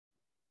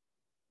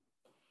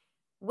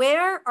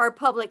Where are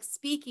public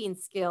speaking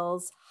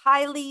skills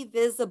highly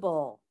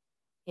visible?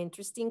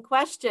 Interesting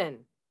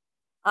question.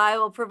 I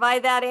will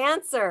provide that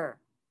answer.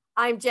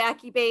 I'm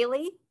Jackie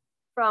Bailey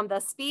from the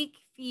Speak,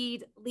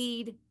 Feed,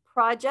 Lead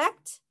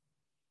project,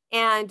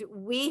 and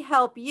we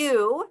help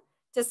you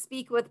to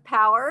speak with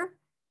power,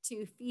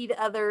 to feed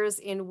others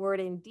in word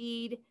and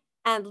deed,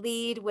 and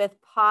lead with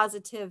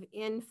positive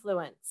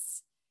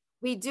influence.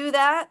 We do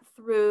that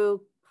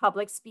through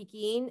public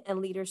speaking and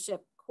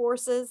leadership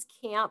courses,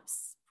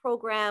 camps,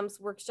 programs,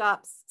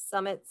 workshops,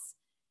 summits,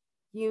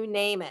 you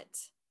name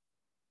it.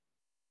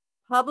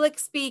 Public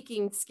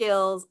speaking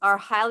skills are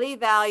highly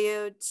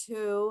valued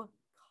to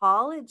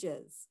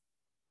colleges.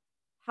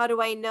 How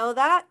do I know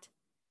that?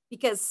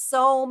 Because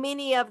so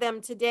many of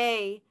them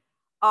today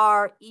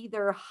are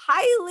either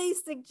highly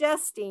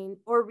suggesting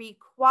or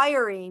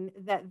requiring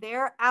that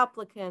their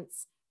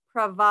applicants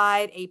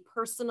provide a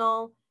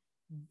personal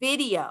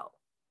video,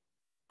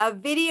 a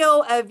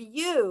video of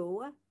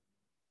you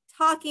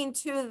talking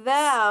to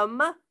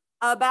them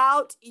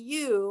about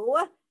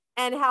you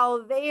and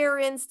how their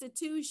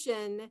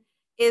institution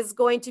is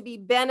going to be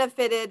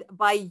benefited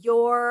by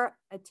your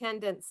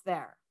attendance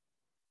there.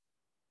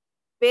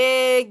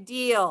 Big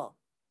deal.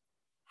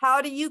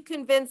 How do you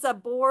convince a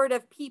board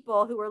of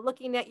people who are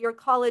looking at your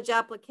college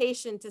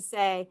application to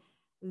say,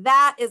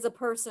 that is a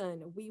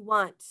person we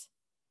want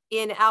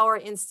in our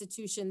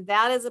institution?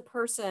 That is a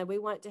person we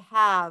want to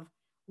have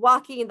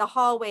walking the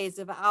hallways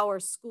of our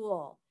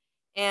school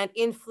and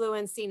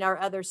influencing our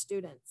other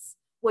students.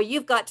 Well,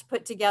 you've got to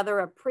put together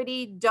a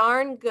pretty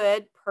darn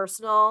good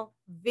personal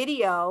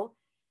video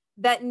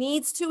that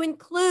needs to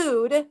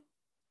include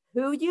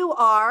who you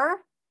are,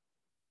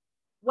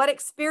 what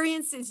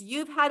experiences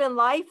you've had in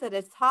life that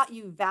has taught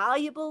you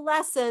valuable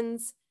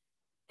lessons,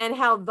 and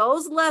how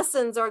those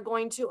lessons are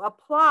going to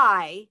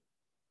apply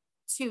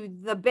to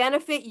the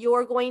benefit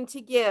you're going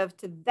to give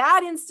to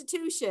that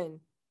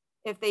institution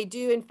if they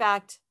do, in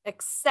fact,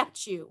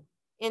 accept you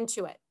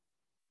into it.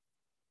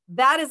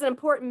 That is an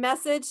important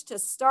message to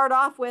start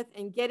off with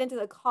and get into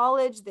the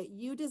college that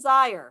you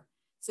desire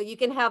so you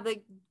can have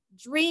the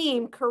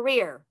dream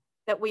career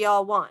that we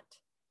all want.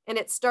 And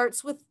it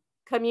starts with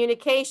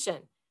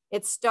communication.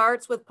 It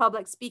starts with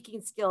public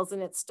speaking skills,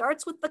 and it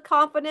starts with the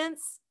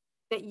confidence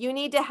that you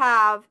need to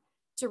have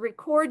to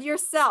record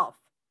yourself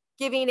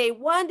giving a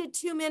 1 to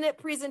 2 minute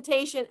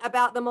presentation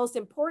about the most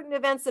important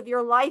events of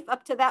your life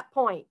up to that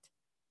point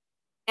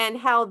and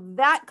how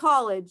that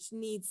college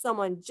needs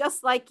someone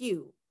just like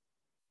you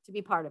to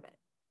be part of it.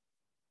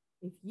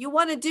 If you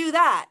want to do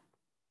that,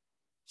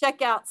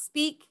 check out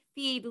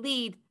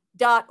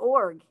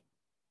speakfeedlead.org,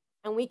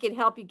 and we can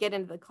help you get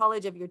into the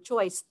college of your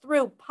choice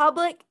through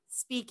public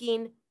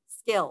speaking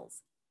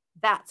skills.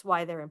 That's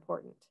why they're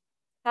important.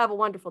 Have a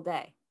wonderful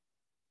day.